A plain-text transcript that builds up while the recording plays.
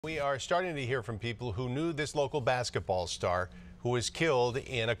We are starting to hear from people who knew this local basketball star who was killed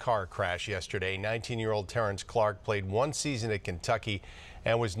in a car crash yesterday. 19-year-old Terrence Clarke played one season at Kentucky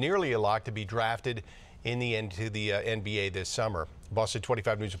and was nearly a lock to be drafted into the NBA this summer. Boston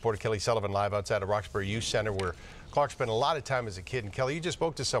 25 News reporter Kelly Sullivan live outside of Roxbury Youth Center, where Clarke spent a lot of time as a kid. And Kelly, you just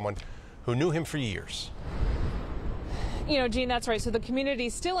spoke to someone who knew him for years. You know, Gene, that's right. So the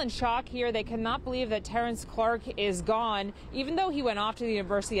community's still in shock here. They cannot believe that Terrence Clarke is gone. Even though he went off to the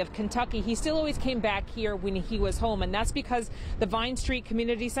University of Kentucky, he still always came back here when he was home. And that's because the Vine Street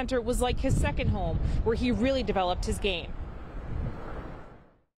Community Center was like his second home, where he really developed his game.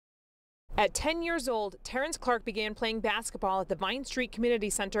 At 10 years old, Terrence Clarke began playing basketball at the Vine Street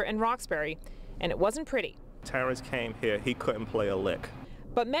Community Center in Roxbury, and it wasn't pretty. Terrence came here, he couldn't play a lick.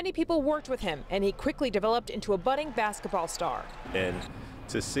 But many people worked with him, and he quickly developed into a budding basketball star. And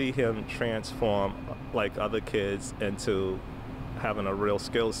to see him transform, like other kids, into having a real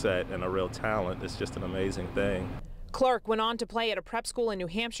skill set and a real talent is just an amazing thing. Clarke went on to play at a prep school in New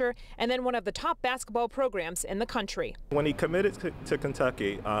Hampshire and then one of the top basketball programs in the country. When he committed to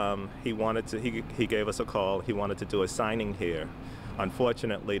Kentucky, he gave us a call. He wanted to do a signing here.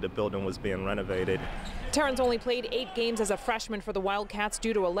 Unfortunately, the building was being renovated. Terrence only played 8 games as a freshman for the Wildcats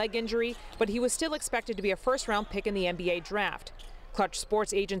due to a leg injury, but he was still expected to be a first-round pick in the NBA draft. Clutch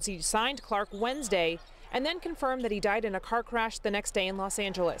Sports Agency signed Clarke Wednesday and then confirmed that he died in a car crash the next day in Los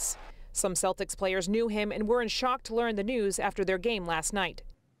Angeles. Some Celtics players knew him and were in shock to learn the news after their game last night.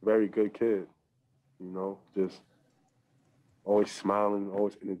 Very good kid, you know, just always smiling,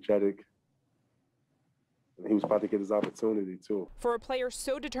 always energetic. He was about to get his opportunity, too. For a player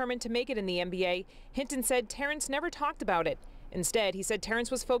so determined to make it in the NBA, Hinton said Terrence never talked about it. Instead, he said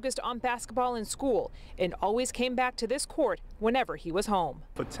Terrence was focused on basketball in school and always came back to this court whenever he was home.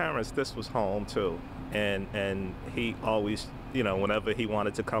 For Terrence, this was home, too. And he always, you know, whenever he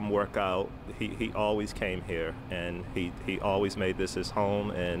wanted to come work out, he always came here. And he always made this his home,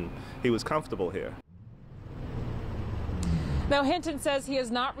 and he was comfortable here. Now, Hinton says he has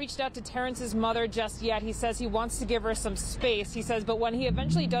not reached out to Terrence's mother just yet. He says he wants to give her some space. He says, but when he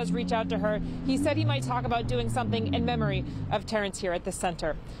eventually does reach out to her, he said he might talk about doing something in memory of Terrence here at the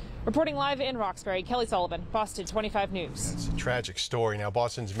center. Reporting live in Roxbury, Kelly Sullivan, Boston 25 News. It's a tragic story. Now,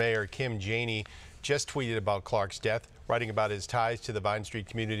 Boston's Mayor Kim Janey just tweeted about Clarke's death, writing about his ties to the Vine Street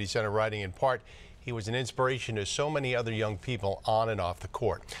Community Center, writing in part, he was an inspiration to so many other young people on and off the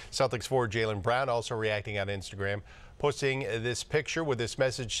court. Celtics forward Jaylen Brown also reacting on Instagram, posting this picture with this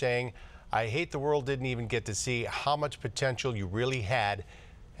message saying, I hate the world didn't even get to see how much potential you really had,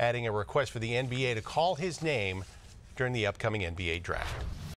 adding a request for the NBA to call his name during the upcoming NBA draft.